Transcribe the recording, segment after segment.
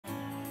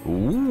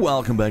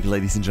Welcome back,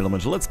 ladies and gentlemen,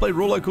 to Let's Play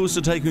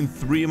RollerCoaster Tycoon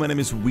 3. My name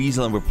is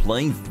Weasel and we're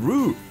playing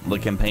through the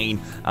campaign.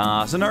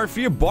 So now for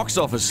your box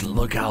office,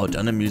 look out.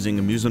 Unamusing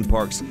amusement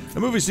parks. The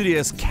movie studio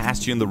has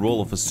cast you in the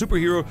role of a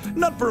superhero,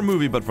 not for a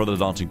movie, but for the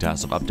daunting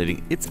task of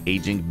updating its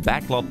aging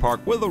backlot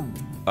park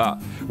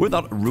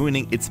without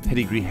ruining its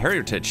pedigree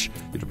heritage.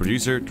 You're the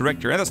producer,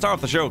 director, and the star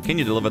of the show. Can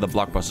you deliver the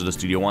blockbuster the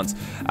studio wants?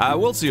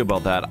 We'll see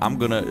about that. I'm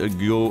gonna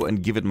go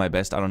and give it my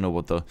best. I don't know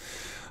what the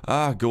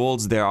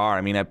goals there are.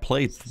 I mean, I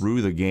played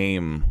through the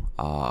game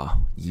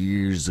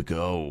years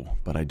ago,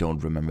 but I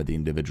don't remember the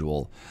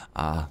individual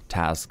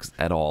tasks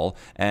at all.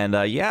 And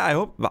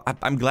yeah,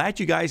 I'm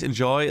glad you guys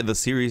enjoy the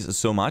series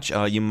so much.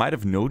 You might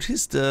have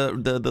noticed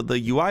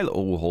the UI.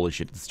 Oh, holy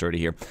shit, it's dirty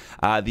here.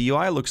 The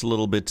UI looks a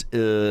little bit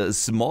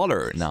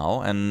smaller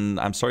now, and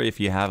I'm sorry if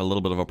you have a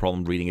little bit of a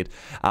problem reading it.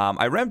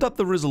 I ramped up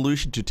the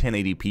resolution to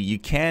 1080p. You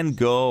can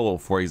go,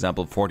 for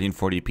example,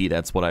 1440p.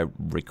 That's what I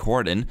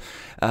record in.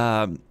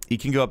 You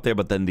can go up there,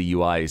 but then the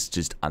UI is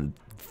just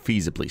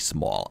unfeasibly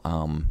small.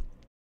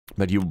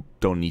 But you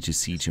don't need to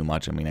see too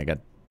much. I mean, I got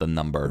the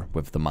number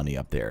with the money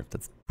up there.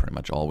 That's pretty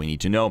much all we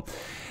need to know.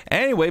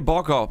 Anyway,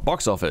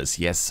 box office.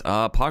 Yes,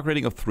 park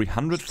rating of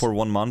 300 for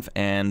 1 month,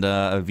 and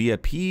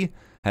VIP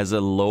has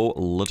a low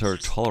litter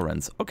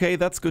tolerance. Okay,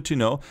 that's good to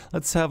know.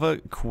 Let's have a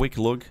quick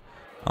look.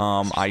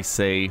 I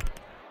say,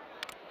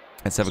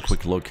 let's have a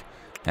quick look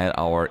at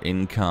our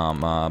income,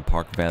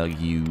 park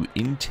value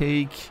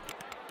intake.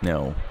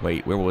 No,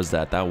 wait, where was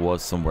that? That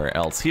was somewhere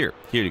else. Here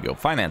you go,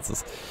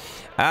 finances.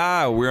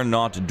 We're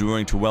not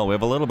doing too well. We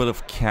have a little bit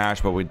of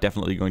cash, but we're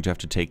definitely going to have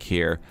to take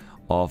care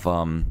of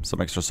some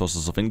extra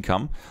sources of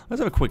income. Let's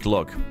have a quick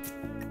look.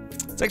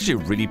 It's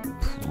actually a really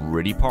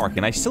pretty park,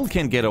 and I still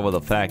can't get over the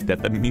fact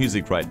that the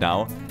music right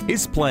now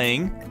is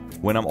playing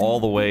when I'm all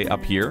the way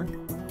up here.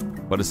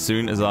 But as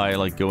soon as I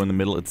like go in the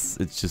middle,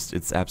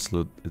 it's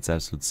absolute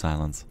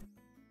silence.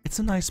 It's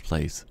a nice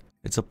place.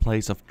 It's a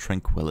place of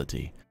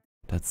tranquility.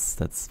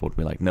 That's what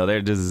we like. No,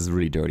 this is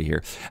really dirty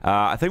here.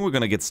 I think we're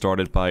gonna get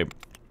started by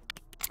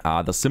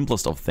the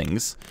simplest of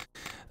things.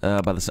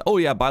 Oh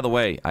yeah, by the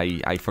way,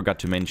 I forgot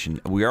to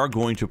mention, we are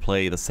going to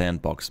play the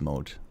sandbox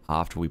mode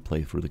after we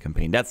play through the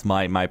campaign. That's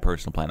my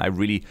personal plan. I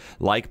really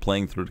like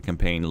playing through the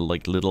campaign,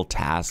 like little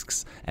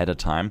tasks at a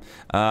time.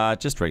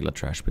 Just regular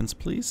trash bins,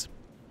 please.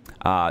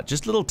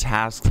 Just little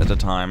tasks at a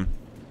time.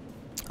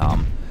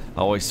 I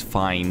always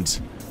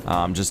find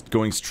just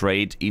going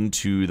straight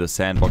into the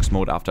sandbox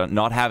mode after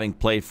not having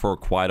played for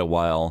quite a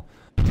while,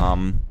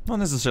 not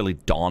necessarily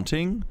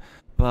daunting,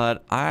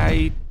 but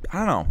I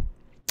don't know.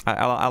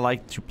 I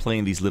like to play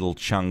in these little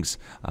chunks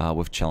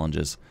with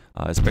challenges.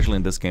 Especially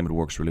in this game, it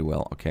works really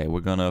well. Okay,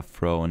 we're gonna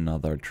throw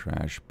another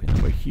trash bin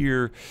over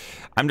here.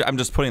 I'm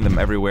just putting them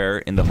everywhere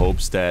in the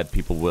hopes that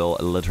people will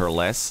litter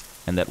less,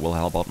 and that will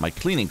help out my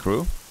cleaning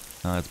crew.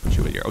 Let's put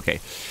you over here. Okay.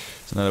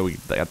 So now that we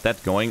got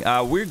that going,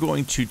 we're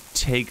going to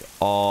take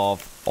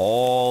off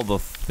all the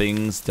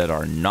things that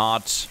are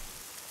not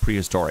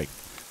prehistoric.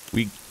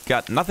 We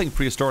got nothing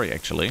prehistoric,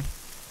 actually.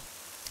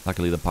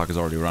 Luckily, the park is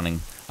already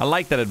running. I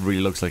like that it really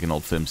looks like an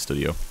old film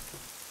studio.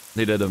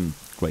 They did a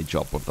great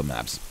job with the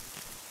maps.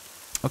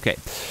 Okay,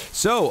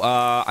 so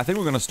I think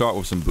we're gonna start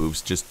with some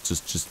booths,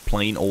 just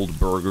plain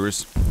old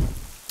burgers.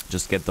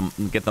 Just get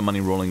the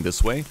money rolling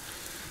this way.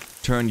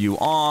 Turn you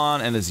on,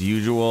 and as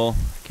usual,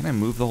 can I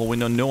move the whole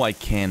window? No, I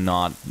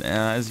cannot.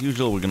 As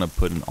usual, we're gonna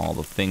put in all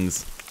the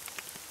things.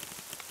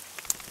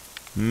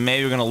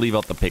 Maybe we're gonna leave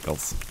out the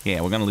pickles. Yeah,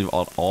 we're gonna leave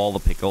out all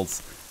the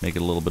pickles, make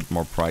it a little bit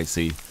more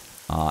pricey,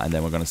 and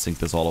then we're gonna sink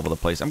this all over the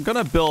place. I'm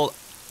gonna build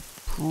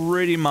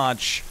pretty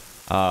much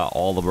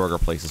all the burger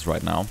places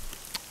right now,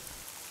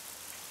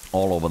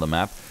 all over the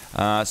map.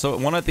 So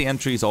one at the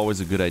entry is always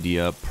a good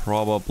idea.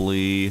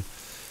 Probably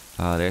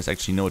there's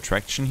actually no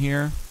attraction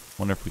here.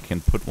 Wonder if we can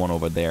put one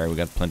over there. We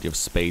got plenty of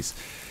space.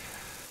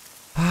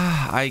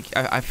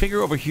 I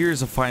figure over here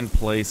is a fine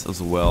place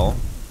as well.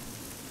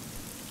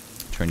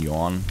 Turn you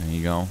on. There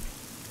you go.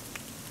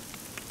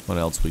 What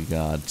else we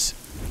got?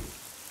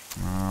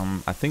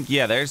 I think,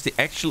 yeah, there's the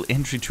actual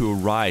entry to a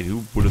ride.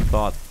 Who would have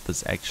thought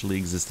this actually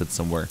existed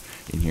somewhere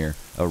in here?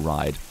 A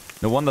ride.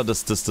 No wonder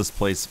this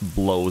place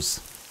blows.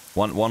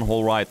 One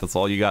whole ride. That's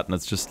all you got, and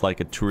it's just like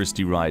a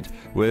touristy ride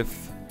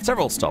with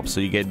several stops,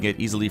 so you get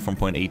easily from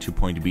point A to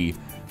point B.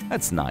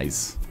 That's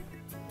nice.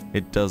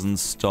 It doesn't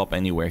stop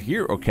anywhere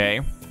here.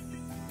 Okay.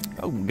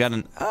 Oh, we got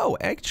an... Oh,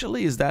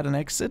 actually, is that an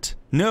exit?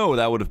 No,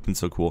 that would have been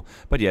so cool.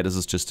 But yeah, this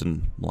is just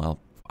an... Well,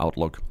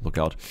 outlook. Look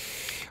out.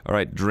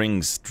 Alright,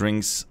 drinks.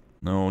 Drinks.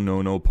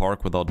 No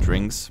park without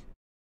drinks.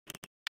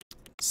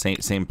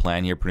 Same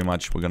plan here, pretty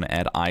much. We're gonna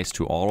add ice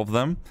to all of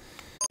them.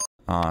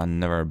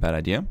 Never a bad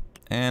idea.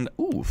 And,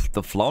 ooh,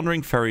 the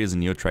floundering ferry is a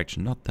new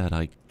attraction. Not that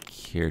I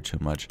care too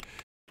much.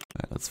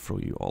 Alright, let's throw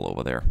you all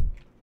over there.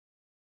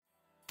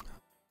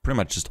 Pretty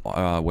much just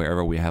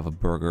wherever we have a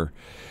burger,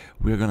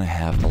 we're gonna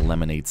have a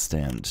lemonade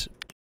stand.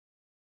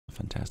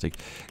 Fantastic.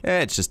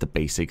 It's just the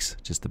basics.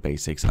 Just the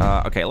basics.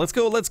 Okay, let's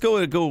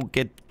go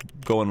get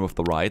going with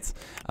the rides.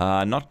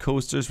 Not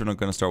coasters. We're not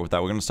going to start with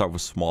that. We're going to start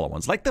with smaller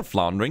ones, like the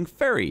Floundering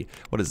Ferry.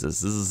 What is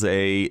this? This is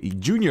a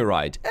junior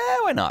ride.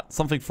 Why not?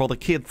 Something for the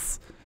kids.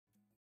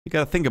 We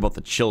gotta think about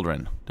the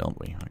children, don't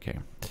we? Okay.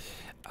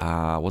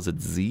 Was it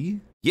Z?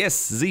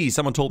 Yes, Z.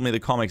 Someone told me in the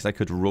comics I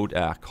could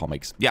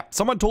comics. Yeah,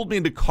 someone told me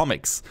in the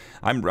comics.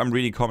 I'm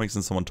reading comics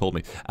and someone told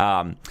me.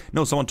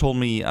 No, someone told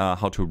me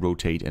how to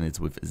rotate, and it's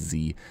with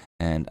Z.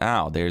 And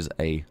there's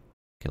a.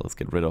 Okay, let's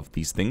get rid of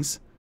these things.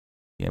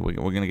 Yeah, we're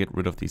gonna get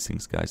rid of these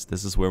things, guys.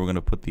 This is where we're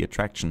gonna put the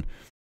attraction.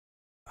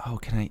 Oh,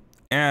 can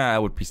I? I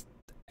would be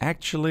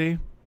actually.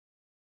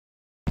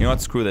 You know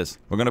what? Screw this.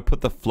 We're gonna put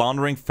the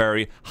Floundering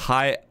Ferry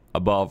high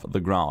above the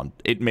ground.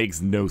 It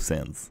makes no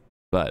sense,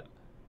 but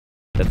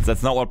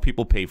that's not what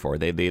people pay for.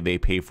 They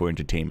pay for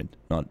entertainment,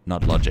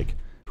 not logic.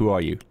 Who are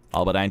you,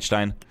 Albert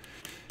Einstein?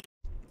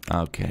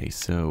 Okay,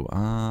 so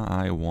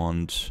I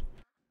want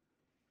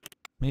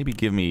maybe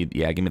give me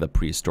the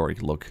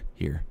prehistoric look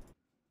here.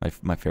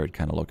 My favorite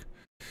kind of look.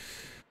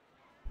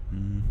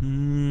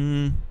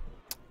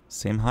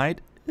 Same height?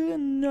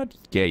 Not.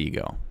 There you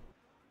go.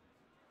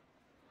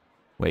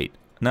 Wait,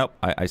 nope,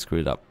 I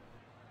screwed it up.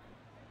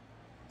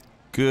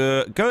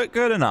 Good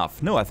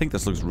enough. No, I think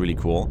this looks really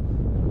cool.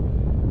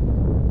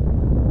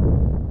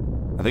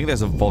 I think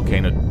there's a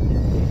volcano.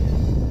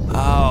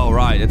 Oh,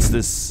 right. It's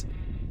this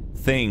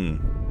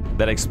thing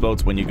that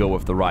explodes when you go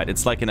with the ride.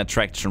 It's like an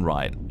attraction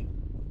ride.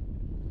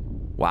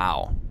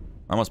 Wow.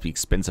 That must be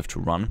expensive to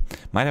run.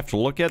 Might have to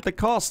look at the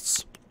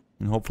costs.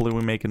 And hopefully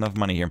we make enough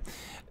money here.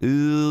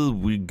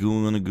 We're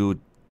gonna go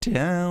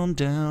down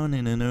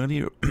in an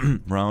earlier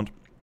round.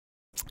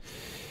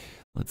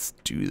 Let's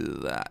do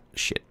that.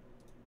 Shit.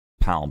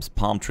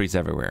 Palm trees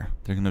everywhere.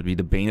 They're gonna be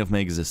the bane of my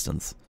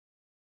existence.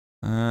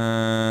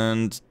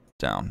 And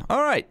down.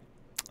 All right.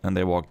 And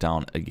they walk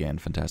down again.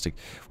 Fantastic.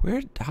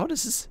 How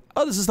does this?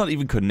 Oh, this is not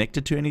even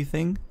connected to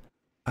anything.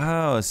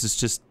 Oh, this is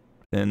just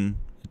an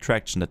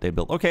attraction that they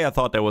built. Okay, I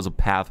thought there was a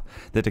path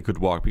that they could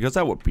walk, because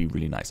that would be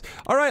really nice.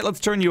 All right, let's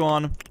turn you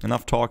on.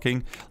 Enough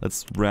talking.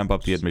 Let's ramp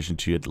up the admission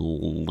to at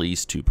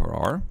least 2 per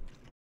hour.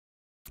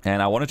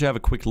 And I wanted to have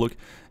a quick look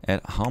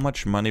at how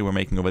much money we're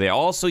making over there.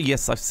 Also,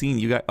 yes, I've seen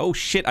you guys. Oh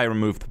shit! I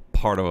removed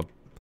part of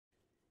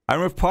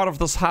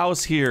this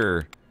house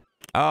here.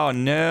 Oh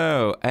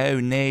no! Oh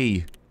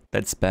nay,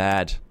 that's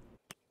bad.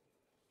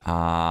 Do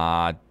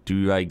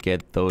I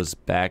get those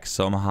back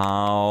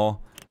somehow?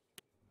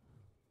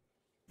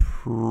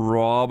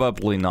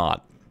 Probably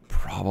not.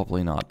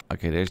 Probably not.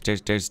 Okay,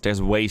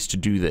 there's ways to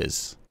do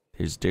this.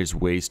 There's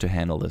ways to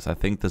handle this. I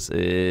think this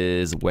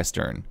is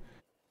Western.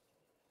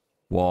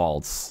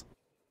 Walls.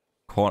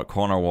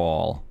 Corner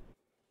wall.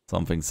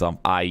 Something.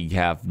 I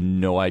have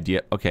no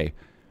idea. Okay.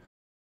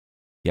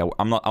 Yeah,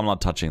 I'm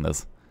not touching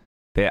this.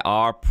 There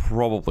are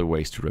probably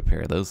ways to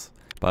repair this.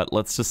 But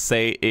let's just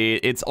say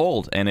it's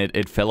old and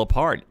it fell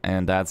apart.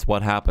 And that's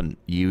what happened.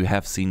 You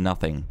have seen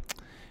nothing.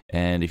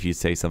 And if you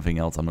say something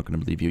else, I'm not going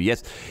to believe you.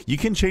 Yes, you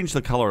can change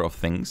the color of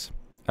things.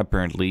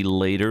 Apparently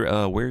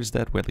later. Where's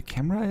that? Where the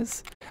camera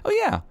is? Oh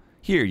yeah.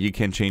 Here, you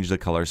can change the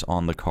colors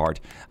on the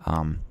card.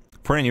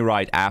 For any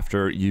ride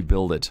after you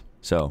build it.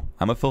 So,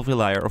 I'm a filthy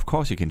liar. Of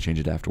course you can change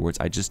it afterwards.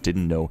 I just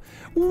didn't know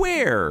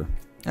where.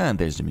 And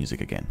there's the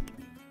music again.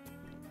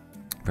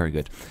 Very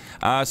good.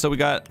 So we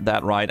got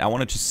that ride. I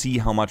wanted to see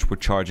how much we're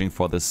charging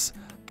for this,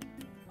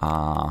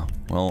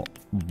 well,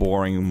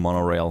 boring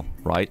monorail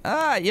ride.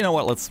 You know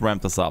what? Let's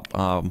ramp this up.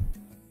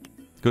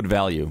 Good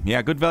value.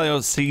 Yeah, good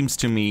value seems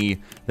to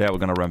me that we're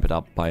gonna ramp it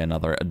up by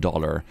another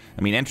 $1.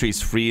 I mean, entry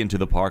is free into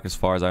the park as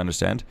far as I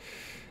understand.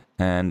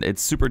 And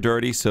it's super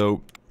dirty,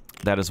 so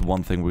that is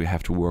one thing we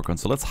have to work on.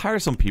 So let's hire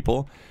some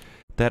people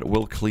that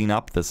will clean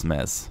up this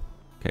mess.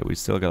 Okay, we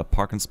still got a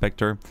park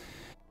inspector.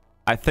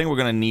 I think we're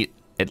gonna need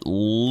at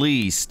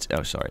least...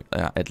 Oh, sorry.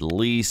 At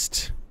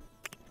least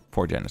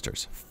 4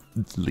 janitors.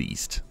 At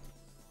least.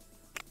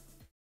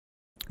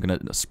 I'm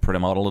gonna spread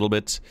them out a little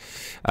bit.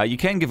 You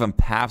can give them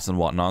paths and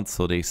whatnot,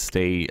 so they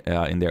stay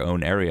in their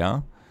own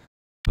area.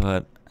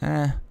 But,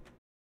 You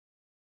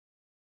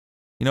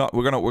know what?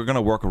 We're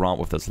gonna work around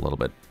with this a little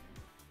bit.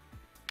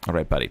 All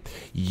right, buddy.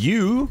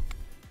 You...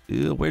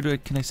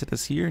 can I set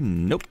this here?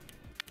 Nope.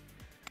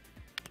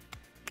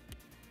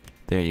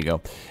 There you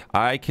go.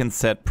 I can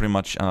set pretty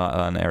much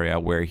an area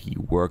where he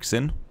works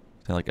in.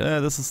 So like,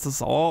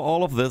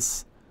 all of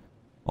this.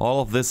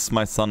 All of this,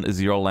 my son,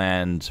 is your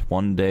land.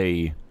 One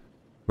day,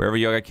 wherever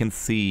you can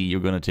see,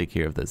 you're gonna take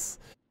care of this.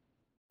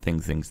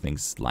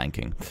 Things,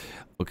 lanking.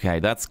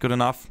 Okay, that's good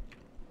enough.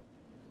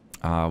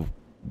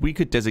 We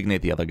could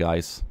designate the other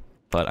guys.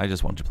 But I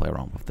just want to play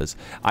around with this.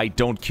 I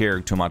don't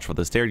care too much for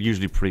this. They're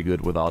usually pretty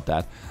good without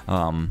that.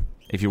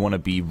 If you want to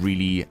be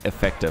really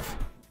effective.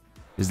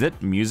 Is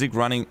that music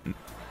running?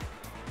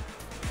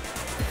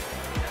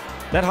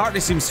 That hardly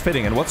seems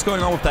fitting. And what's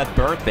going on with that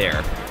bird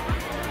there?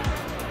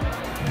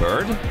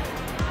 Bird?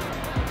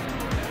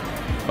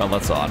 Well,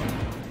 that's odd.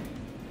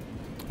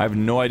 I have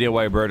no idea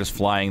why a bird is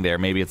flying there.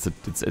 Maybe it's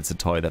a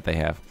toy that they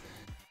have.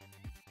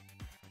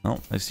 Oh,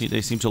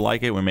 they seem to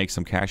like it. We make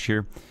some cash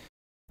here.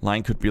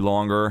 Line could be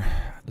longer.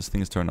 This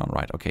thing is turned on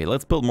right. Okay,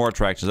 let's build more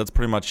attractions. That's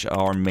pretty much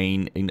our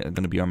main,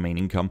 gonna be our main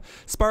income.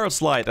 Spiral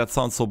slide. That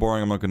sounds so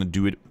boring. I'm not gonna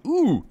do it.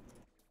 Ooh,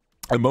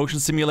 a motion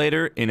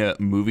simulator in a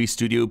movie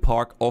studio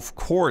park. Of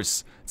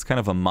course, it's kind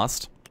of a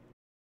must,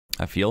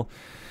 I feel.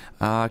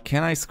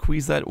 Can I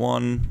squeeze that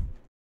one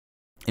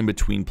in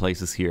between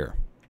places here?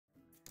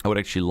 I would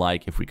actually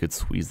like if we could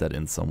squeeze that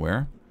in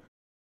somewhere.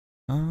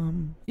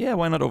 Yeah,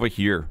 why not over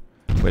here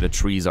where the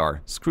trees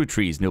are? Screw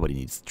trees. Nobody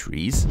needs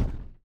trees.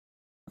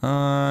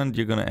 And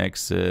you're gonna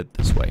exit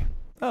this way.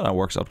 Oh, that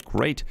works out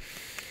great.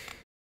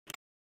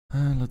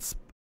 Let's...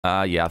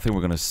 yeah, I think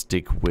we're gonna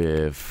stick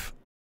with...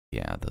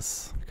 yeah,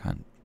 this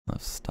kind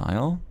of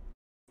style.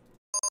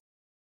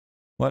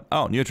 What?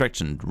 Oh, new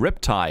attraction.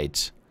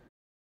 Riptide.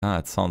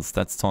 That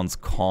sounds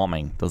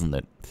calming, doesn't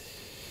it?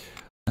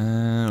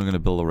 We're gonna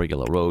build a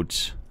regular road.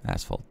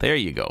 Asphalt. There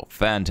you go.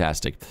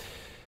 Fantastic.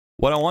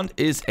 What I want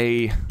is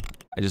a...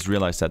 I just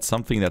realized that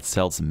something that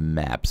sells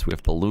maps. We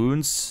have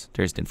balloons.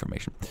 There's the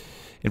information.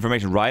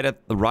 Information right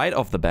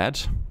off the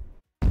bat.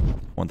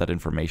 Want that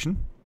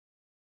information.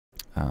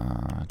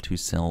 To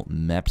sell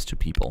maps to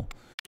people.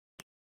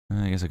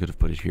 I guess I could have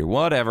put it here.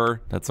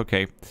 Whatever. That's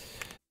okay.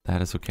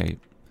 That is okay.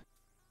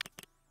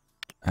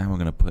 And we're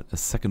gonna put a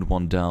second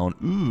one down.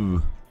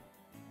 Ooh.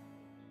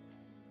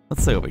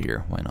 Let's say over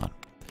here. Why not?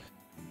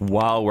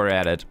 While we're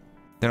at it.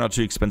 They're not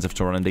too expensive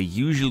to run and they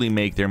usually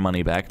make their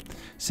money back.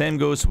 Same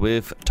goes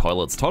with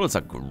toilets. Toilets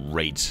are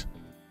great.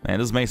 Man,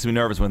 this makes me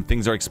nervous when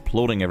things are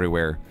exploding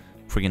everywhere.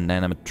 Freaking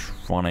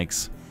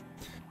animatronics.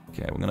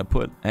 Okay, we're gonna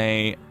put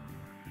a...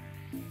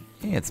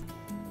 yeah,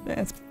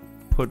 let's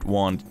put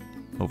one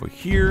over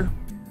here.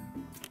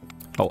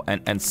 Oh,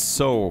 and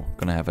so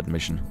gonna have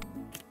admission.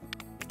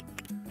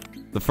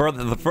 The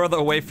further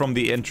away from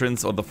the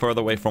entrance or the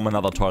further away from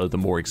another toilet, the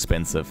more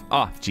expensive.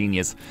 Ah,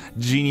 genius.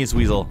 Genius,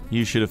 Weasel.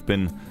 You should have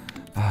been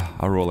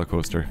a roller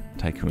coaster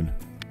tycoon.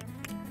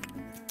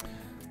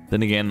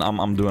 Then again,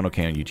 I'm doing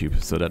okay on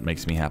YouTube, so that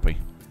makes me happy.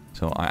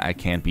 So I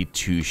can't be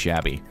too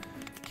shabby.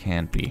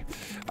 Can't be.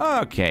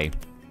 Okay.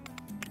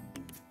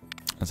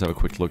 Let's have a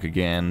quick look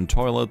again.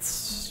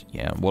 Toilets.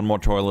 Yeah, one more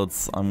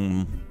toilets.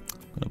 I'm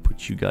gonna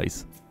put you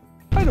guys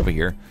right over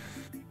here.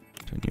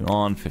 Turn you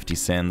on, 50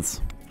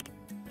 cents.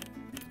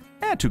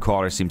 Yeah,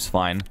 $2 seems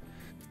fine.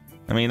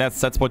 I mean,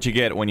 that's what you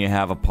get when you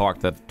have a park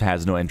that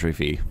has no entry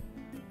fee.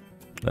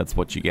 That's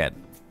what you get.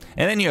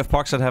 And then you have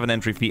parks that have an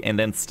entry fee and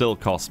then still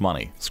cost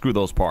money. Screw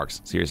those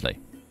parks, seriously.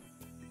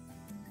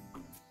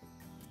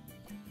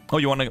 Oh,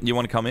 you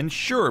wanna come in?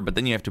 Sure, but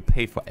then you have to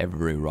pay for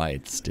every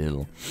ride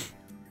still.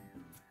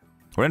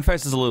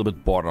 Renfest is a little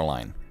bit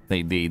borderline.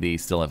 They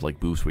still have like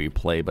booths where you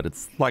play, but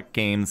it's like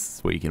games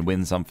where you can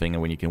win something,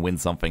 and when you can win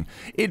something,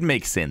 it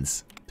makes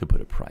sense to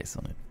put a price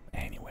on it.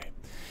 Anyway,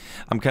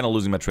 I'm kind of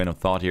losing my train of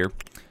thought here.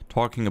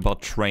 Talking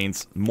about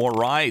trains, more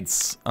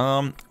rides.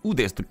 Ooh,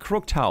 there's the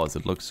Crook Towers.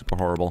 It looks super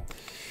horrible.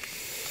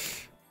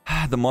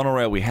 The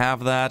monorail, we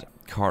have that.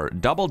 Car,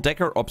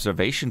 double-decker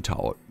observation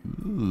tower.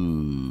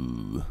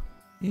 Ooh,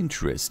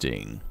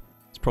 interesting.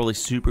 It's probably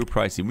super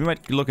pricey. We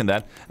might look at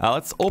that.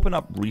 Let's open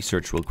up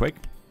research real quick.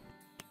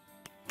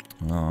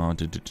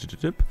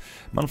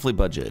 Monthly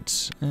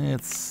budget.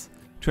 It's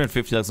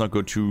 250. Let's not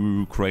go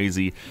too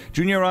crazy.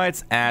 Junior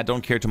rides,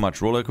 don't care too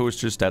much. Roller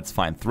coasters, that's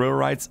fine. Thrill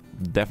rides,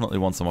 definitely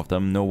want some of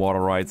them. No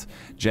water rides,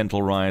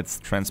 gentle rides,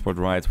 transport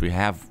rides. We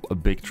have a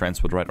big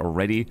transport ride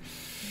already.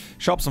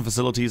 Shops and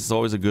facilities is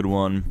always a good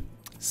one.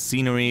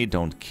 Scenery,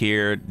 don't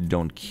care,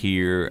 don't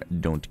care,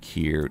 don't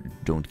care,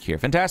 don't care.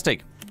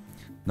 Fantastic.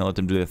 Now let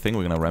them do their thing.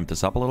 We're gonna ramp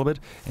this up a little bit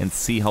and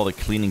see how the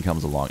cleaning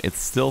comes along. It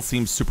still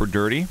seems super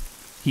dirty.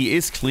 He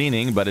is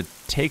cleaning, but it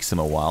takes him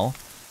a while.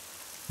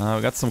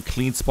 We got some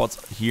clean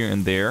spots here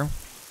and there.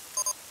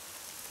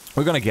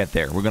 We're gonna get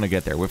there. We're gonna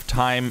get there. With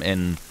time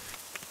and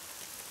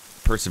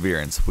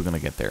perseverance, we're gonna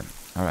get there.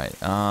 Alright,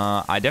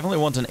 I definitely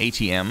want an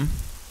ATM.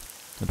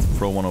 Let's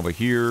throw one over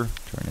here.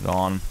 Turn it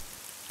on.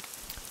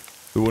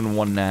 We wouldn't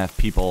want to have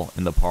people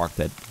in the park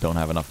that don't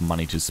have enough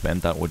money to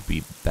spend. That would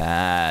be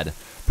bad.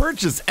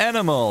 Purchase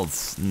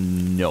animals!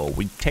 No,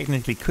 we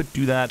technically could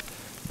do that,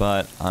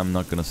 but I'm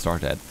not gonna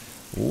start that.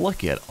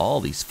 Look at all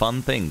these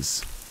fun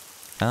things.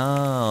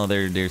 Oh,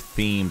 they're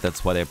themed.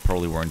 That's why they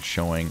probably weren't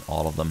showing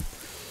all of them.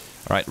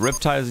 Alright,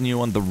 Riptide is a new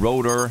one. The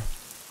Rotor.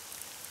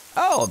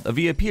 Oh, a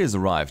VIP has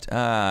arrived.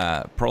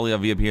 Probably a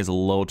VIP has a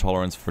low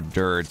tolerance for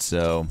dirt,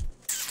 so...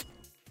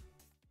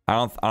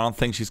 I don't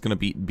think she's gonna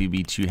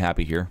be too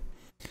happy here.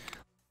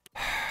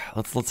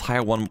 Let's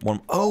hire one.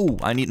 Oh,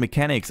 I need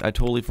mechanics. I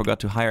totally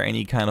forgot to hire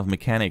any kind of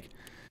mechanic.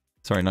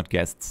 Sorry, not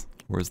guests.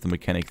 Where's the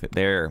mechanic?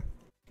 There.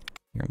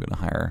 Here, I'm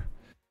gonna hire.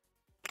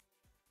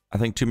 I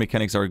think 2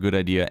 mechanics are a good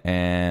idea,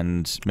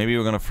 and maybe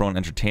we're gonna throw an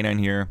entertainer in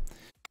here.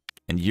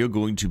 And you're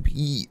going to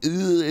be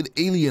an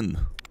alien.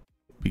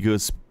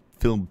 Because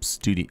film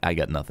studio... I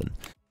got nothing.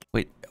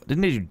 Wait,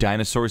 didn't they do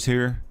dinosaurs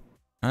here?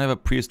 I don't have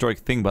a prehistoric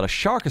thing, but a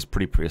shark is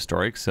pretty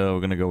prehistoric, so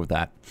we're gonna go with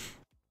that.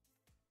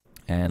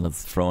 And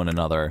let's throw in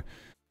another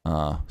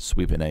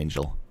sweeping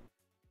angel.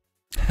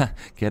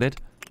 Get it?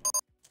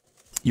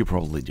 You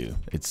probably do.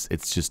 It's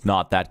just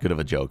not that good of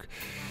a joke.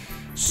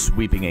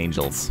 Sweeping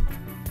angels.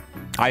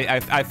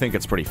 I think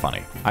it's pretty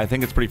funny. I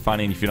think it's pretty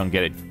funny, and if you don't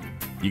get it,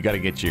 you gotta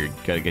get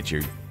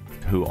your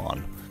who on.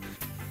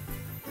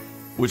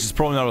 Which is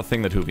probably not a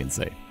thing that Whovians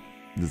say.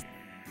 Just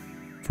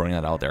throwing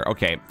that out there.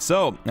 Okay,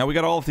 so now we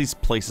got all of these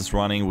places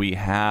running. We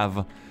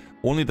have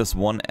only this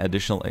one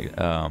additional.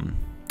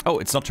 Oh,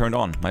 it's not turned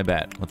on. My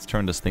bad. Let's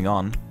turn this thing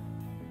on.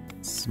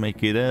 Let's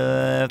make it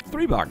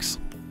 $3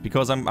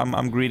 because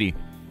I'm greedy.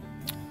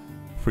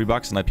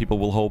 $3 and people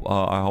will hope.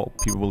 I hope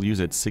people will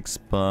use it.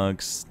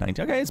 $6.90.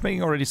 Okay, it's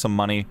making already some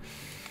money.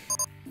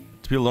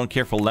 People don't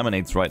care for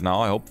lemonades right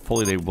now.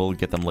 Hopefully they will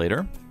get them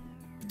later.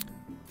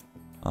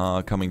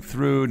 Coming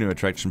through, new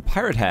attraction,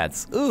 pirate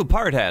hats. Ooh,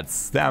 pirate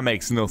hats. That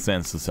makes no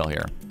sense to sell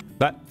here.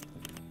 But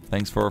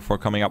thanks for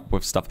coming up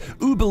with stuff.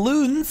 Ooh,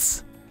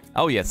 balloons.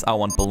 Oh yes, I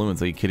want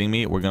balloons. Are you kidding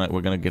me? We're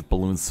gonna get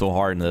balloons so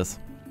hard in this.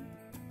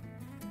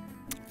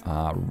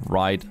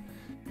 Right.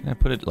 Can I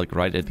put it like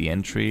right at the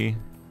entry?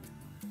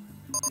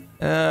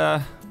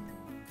 I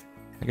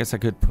guess I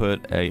could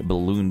put a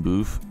balloon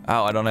booth.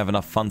 Oh, I don't have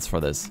enough funds for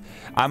this.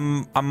 I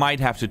might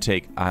have to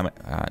take.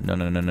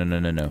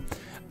 No.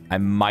 I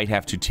might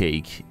have to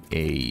take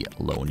a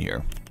loan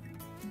here.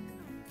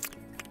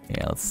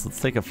 Yeah,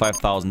 let's take a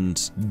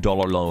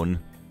 $5,000 loan,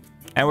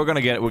 and we're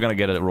gonna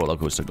get a roller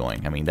coaster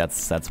going. I mean,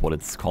 that's what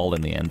it's called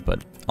in the end.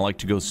 But I like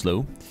to go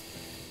slow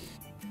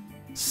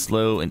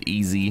and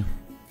easy.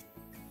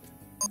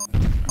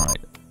 All right.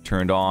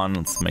 Turned on.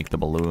 Let's make the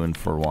balloon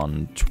for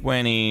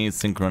 120.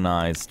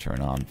 Synchronize. Turn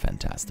on.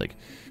 Fantastic.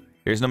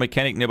 There's no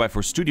mechanic nearby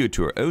for studio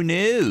tour. Oh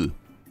no!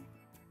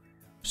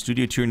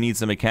 Studio tour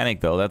needs a mechanic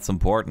though. That's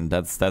important.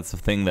 That's the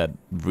thing that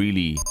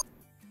really.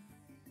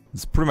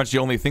 It's pretty much the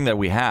only thing that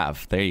we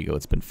have. There you go.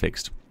 It's been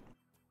fixed.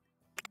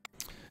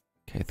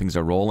 Okay, things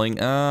are rolling.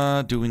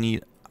 Do we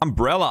need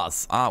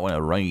umbrellas? Ah, when it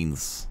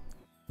rains.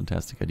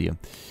 Fantastic idea.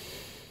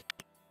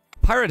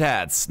 Pirate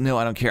hats. No,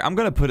 I don't care. I'm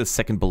gonna put a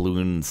second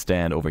balloon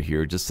stand over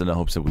here just in the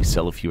hopes that we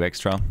sell a few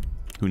extra.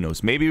 Who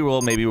knows? Maybe we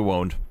will, maybe we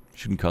won't.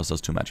 Shouldn't cost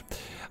us too much.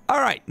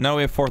 Alright, now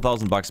we have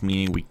 $4,000,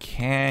 meaning we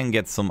can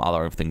get some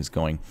other things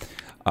going.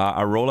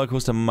 A roller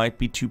coaster might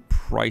be too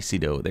pricey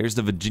though. There's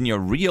the Virginia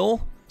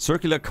Reel.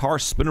 Circular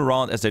cars spin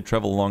around as they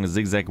travel along a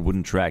zigzag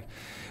wooden track.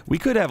 We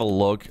could have a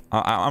look.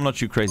 I'm not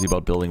too crazy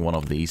about building one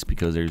of these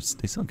because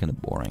they sound kind of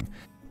boring.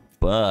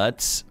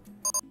 But,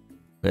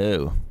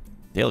 oh,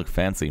 they look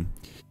fancy.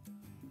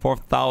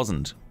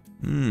 4,000.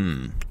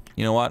 You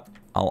know what?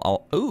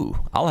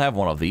 I'll have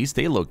one of these.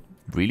 They look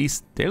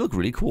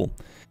really cool.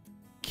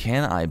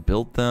 Can I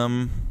build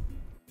them?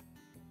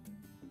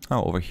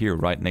 Oh, over here,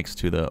 right next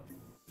to the.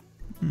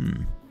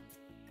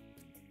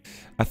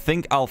 I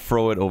think I'll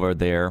throw it over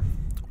there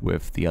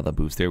with the other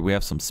booths. There, we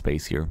have some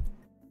space here.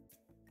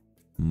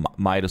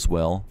 Might as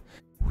well.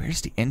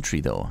 Where's the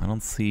entry though? I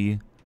don't see.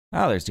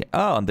 Oh, there's the.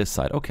 Oh, on this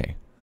side. Okay.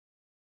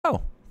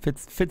 Oh.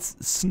 Fits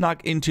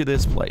snug into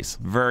this place.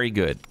 Very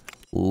good.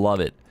 Love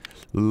it.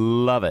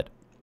 Love it.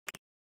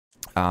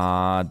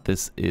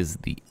 This is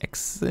the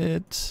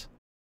exit.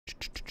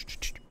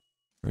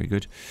 Very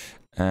good.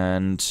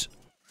 And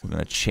we're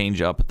gonna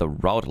change up the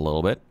route a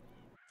little bit.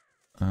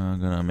 I'm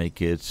gonna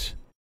make it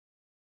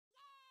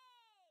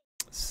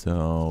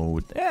so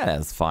yeah,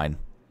 that's fine.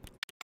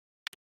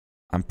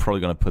 I'm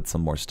probably gonna put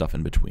some more stuff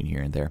in between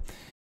here and there.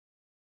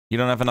 You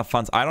don't have enough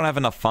funds. I don't have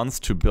enough funds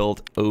to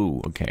build.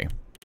 Oh, okay.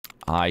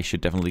 I should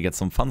definitely get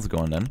some funds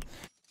going then.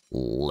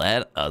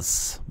 Let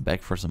us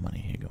beg for some money.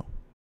 Here you go.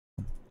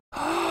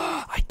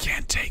 I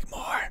can't take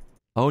more.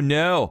 Oh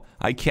no,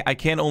 I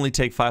can't only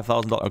take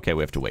 $5,000. Okay,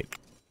 we have to wait.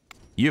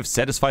 You have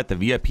satisfied the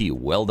VIP.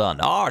 Well done.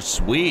 Oh,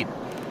 sweet.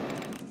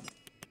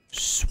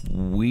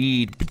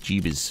 Sweet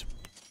bejeebus.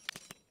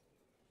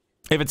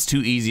 If it's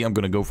too easy, I'm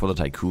gonna go for the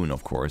Tycoon,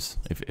 of course.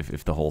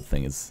 If the whole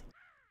thing is.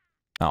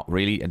 Oh,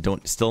 really?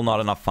 Still not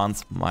enough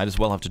funds. Might as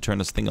well have to turn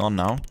this thing on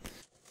now.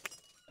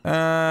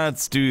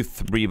 Let's do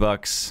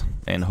 $3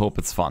 and hope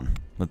it's fun.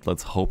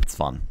 Let's hope it's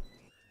fun.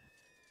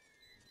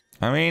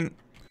 I mean,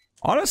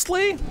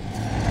 honestly,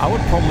 I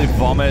would probably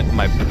vomit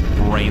my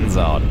brains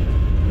out.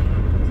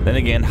 Then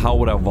again, how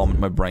would I vomit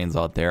my brains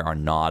out? There are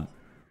not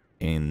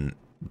in.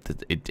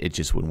 It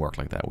just wouldn't work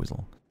like that,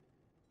 Weasel.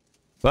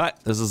 But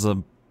this is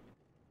a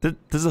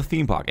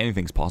theme park.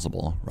 Anything's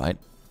possible, right?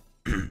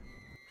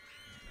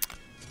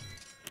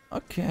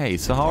 Okay,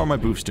 so how are my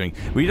booths doing?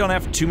 We don't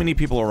have too many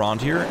people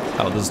around here.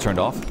 Oh, this is turned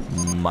off.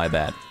 My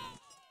bad.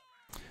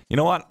 You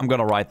know what? I'm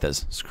gonna write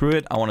this. Screw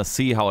it. I want to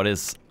see how it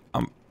is.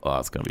 Oh,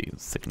 it's gonna be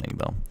sickening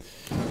though.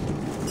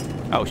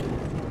 Oh,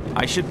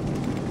 I should.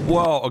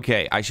 Whoa.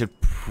 Okay, I should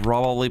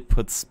probably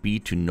put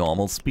speed to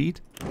normal speed.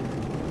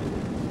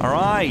 All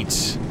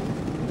right.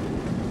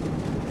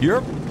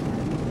 You're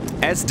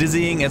as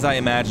dizzying as I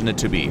imagined it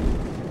to be.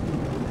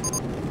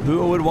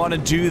 Who would want to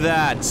do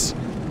that?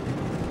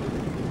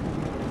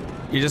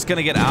 You're just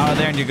gonna get out of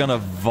there and you're gonna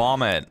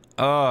vomit.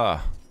 Ugh.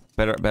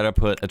 Better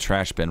put a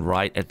trash bin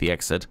right at the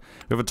exit.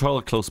 We have a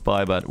toilet close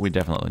by, but we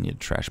definitely need a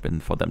trash bin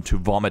for them to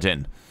vomit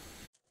in.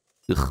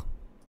 Ugh.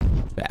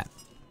 Bad.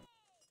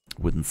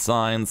 Wooden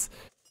signs.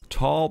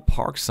 Tall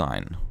park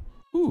sign.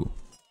 Ooh.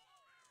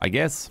 I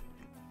guess.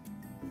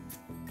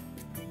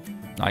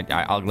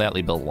 I'll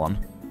gladly build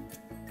one.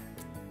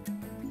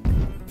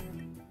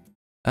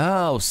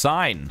 Oh,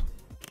 sign.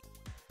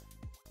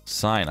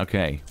 Sign,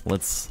 okay.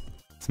 Let's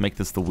make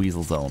this the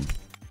WeaselZone.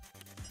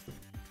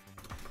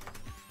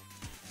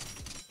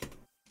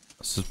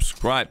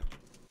 Subscribe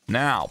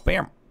now.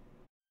 Bam.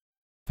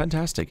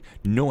 Fantastic.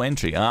 No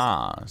entry.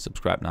 Ah,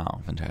 subscribe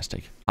now.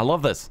 Fantastic. I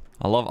love this.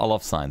 I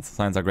love signs.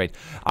 Signs are great.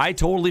 I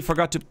totally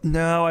forgot to...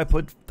 No, I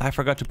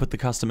forgot to put the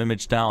custom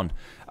image down.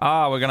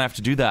 Ah, we're gonna have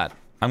to do that.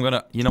 I'm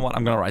gonna... You know what?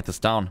 I'm gonna write this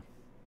down.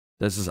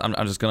 This is... I'm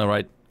just gonna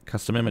write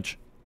custom image.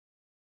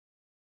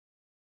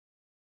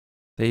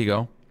 There you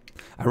go.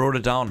 I wrote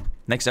it down.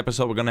 Next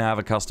episode, we're gonna have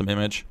a custom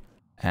image.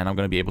 And I'm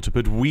gonna be able to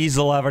put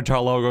Weasel avatar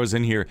logos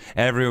in here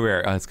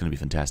everywhere. Oh, it's gonna be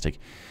fantastic.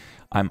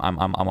 I'm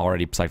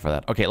already psyched for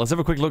that. Okay, let's have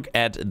a quick look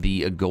at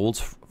the goals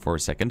for a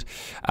second.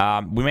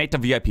 We made the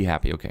VIP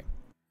happy. Okay.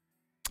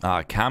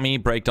 Kami,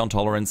 breakdown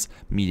tolerance,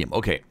 medium.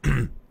 Okay.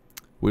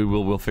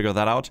 we'll figure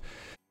that out.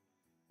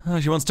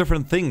 She wants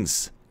different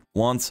things.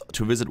 Wants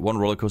to visit one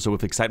roller coaster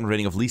with excitement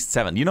rating of least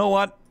 7. You know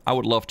what? I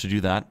would love to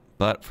do that.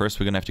 But first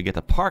we're gonna have to get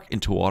the park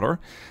into order.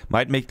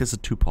 Might make this a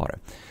 2-parter.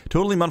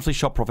 Totally monthly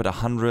shop profit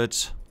 100.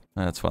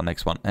 That's for the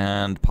next one.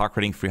 And park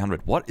rating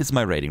 300. What is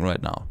my rating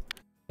right now?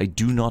 I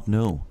do not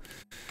know.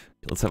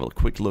 Let's have a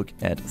quick look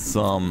at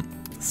some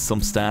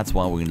stats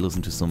while we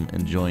listen to some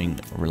enjoying,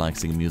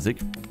 relaxing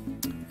music.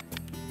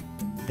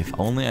 If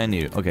only I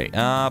knew. Okay,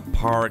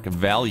 park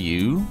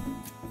value.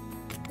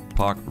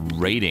 Park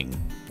rating.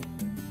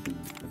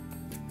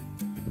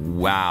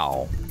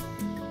 Wow.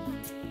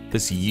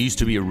 This used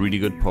to be a really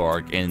good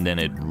park, and then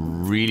it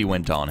really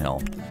went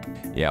downhill.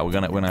 Yeah, we're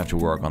gonna have to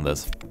work on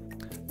this.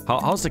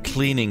 How's the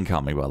cleaning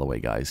coming, by the way,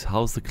 guys?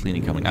 How's the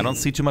cleaning coming? I don't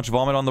see too much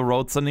vomit on the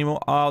roads anymore.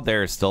 Oh,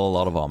 there's still a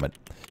lot of vomit.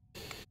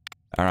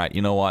 Alright,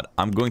 you know what?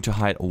 I'm going to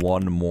hire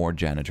one more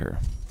janitor.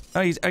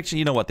 Oh, he's actually,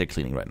 you know what? They're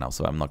cleaning right now,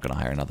 so I'm not going to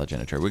hire another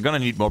janitor. We're going to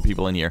need more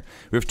people in here.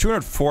 We have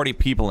 240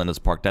 people in this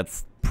park.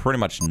 That's pretty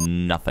much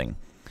nothing.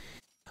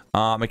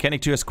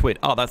 Mechanic 2 has quit.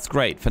 Oh, that's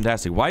great.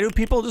 Fantastic. Why do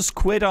people just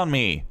quit on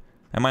me?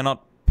 Am I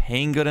not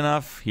paying good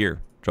enough?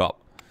 Here,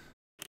 drop.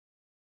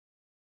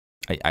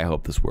 I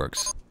hope this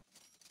works.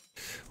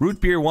 Root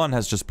Beer 1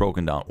 has just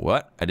broken down.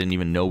 What? I didn't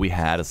even know we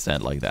had a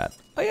stand like that.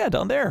 Oh yeah,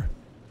 down there.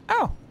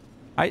 Oh.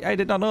 I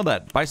did not know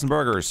that. Bison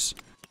Burgers.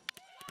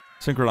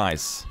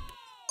 Synchronize.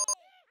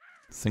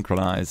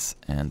 Synchronize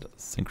and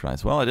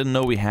synchronize. Well, I didn't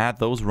know we had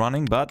those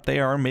running, but they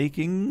are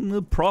making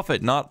a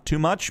profit. Not too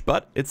much,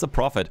 but it's a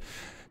profit.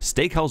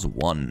 Steakhouse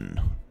 1.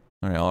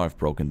 Alright, all I've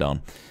broken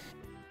down.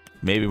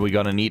 Maybe we're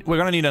gonna need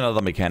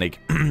another mechanic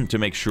to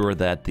make sure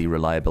that the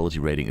reliability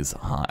rating is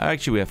high.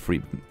 Actually, we have 3.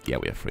 Yeah,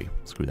 we have 3.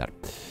 Screw that.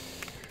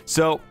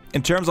 So,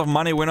 in terms of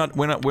money, we're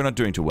not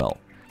doing too well.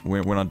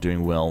 We're not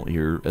doing well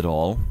here at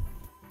all.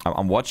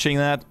 I'm watching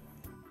that.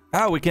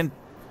 Ah, we can.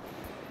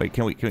 Wait,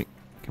 can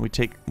we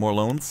take more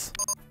loans?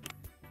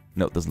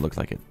 No, it doesn't look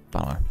like it.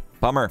 Bummer.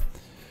 Bummer.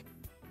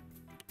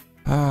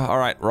 All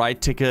right,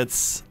 ride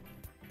tickets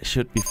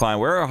should be fine.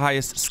 Where are our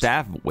highest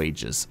staff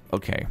wages?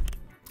 Okay,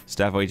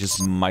 staff wages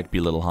might be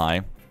a little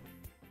high.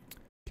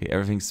 Okay,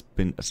 everything's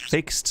been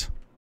fixed.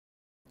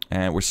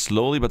 And we're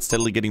slowly but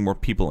steadily getting more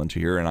people into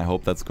here, and I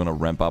hope that's gonna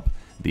ramp up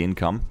the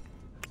income.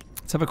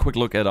 Let's have a quick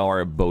look at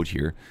our boat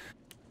here.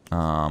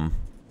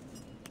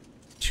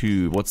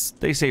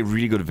 They say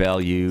really good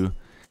value.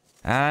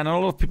 And not a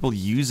lot of people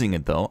using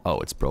it though. Oh,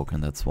 it's broken,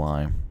 that's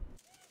why.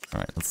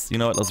 Alright, you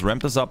know what, let's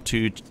ramp this up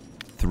to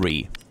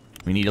 3.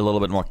 We need a little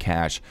bit more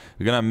cash.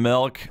 We're gonna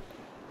milk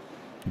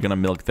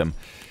them.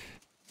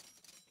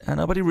 And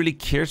nobody really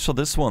cares for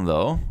this one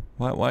though.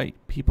 Why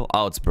people?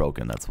 Oh, it's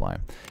broken, that's why.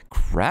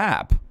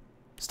 Crap!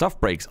 Stuff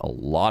breaks a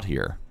lot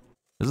here.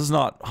 This is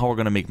not how we're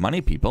gonna make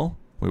money, people.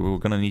 We're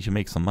gonna need to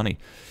make some money.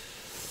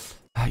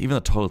 Even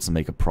the toilets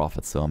make a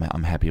profit, so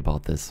I'm happy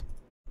about this.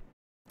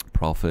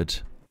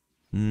 Profit.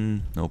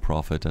 No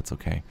profit, that's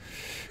okay.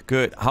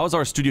 Good. How's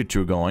our studio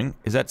tour going?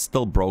 Is that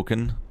still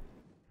broken?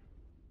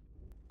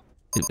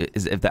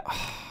 If that...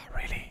 Oh,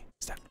 really?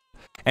 Is that...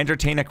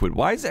 Entertainer quit.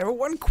 Why is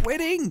everyone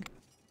quitting?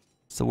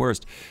 It's the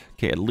worst.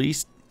 Okay, at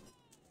least...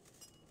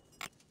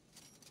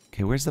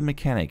 Okay, where's the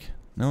mechanic?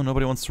 No,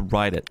 nobody wants to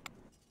ride it.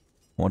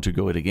 Want to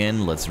go it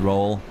again? Let's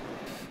roll.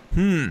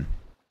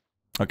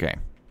 Okay.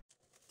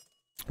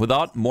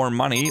 Without more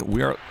money,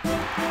 we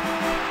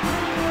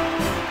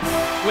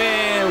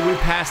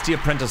passed the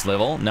apprentice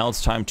level. Now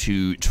it's time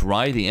to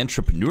try the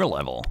entrepreneur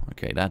level.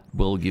 Okay, that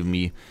will give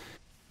me...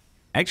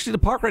 Actually, the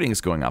park rating is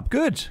going up.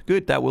 Good,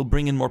 good. That will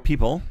bring in more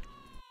people.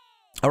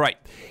 All right,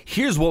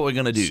 here's what we're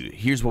gonna do.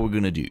 Here's what we're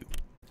gonna do.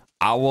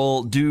 I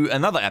will do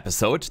another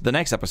episode. The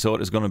next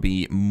episode is gonna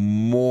be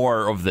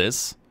more of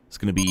this. It's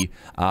gonna be,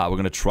 we're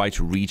gonna try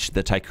to reach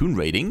the Tycoon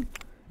rating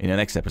in the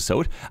next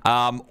episode.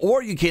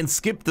 Or you can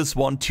skip this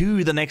one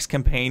to the next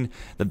campaign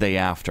the day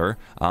after.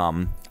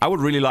 I would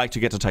really like to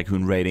get the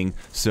Tycoon rating,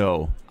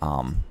 so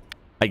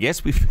I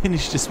guess we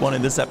finished this one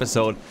in this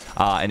episode.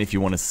 And if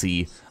you want to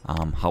see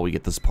how we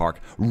get this park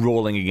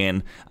rolling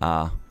again,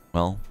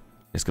 well,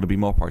 there's going to be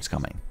more parts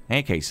coming. In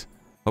any case,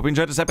 hope you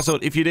enjoyed this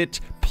episode. If you did,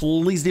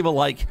 please leave a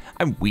like.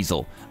 I'm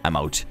Weasel. I'm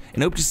out.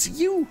 And I hope to see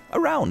you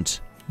around.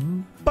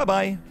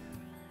 Bye-bye.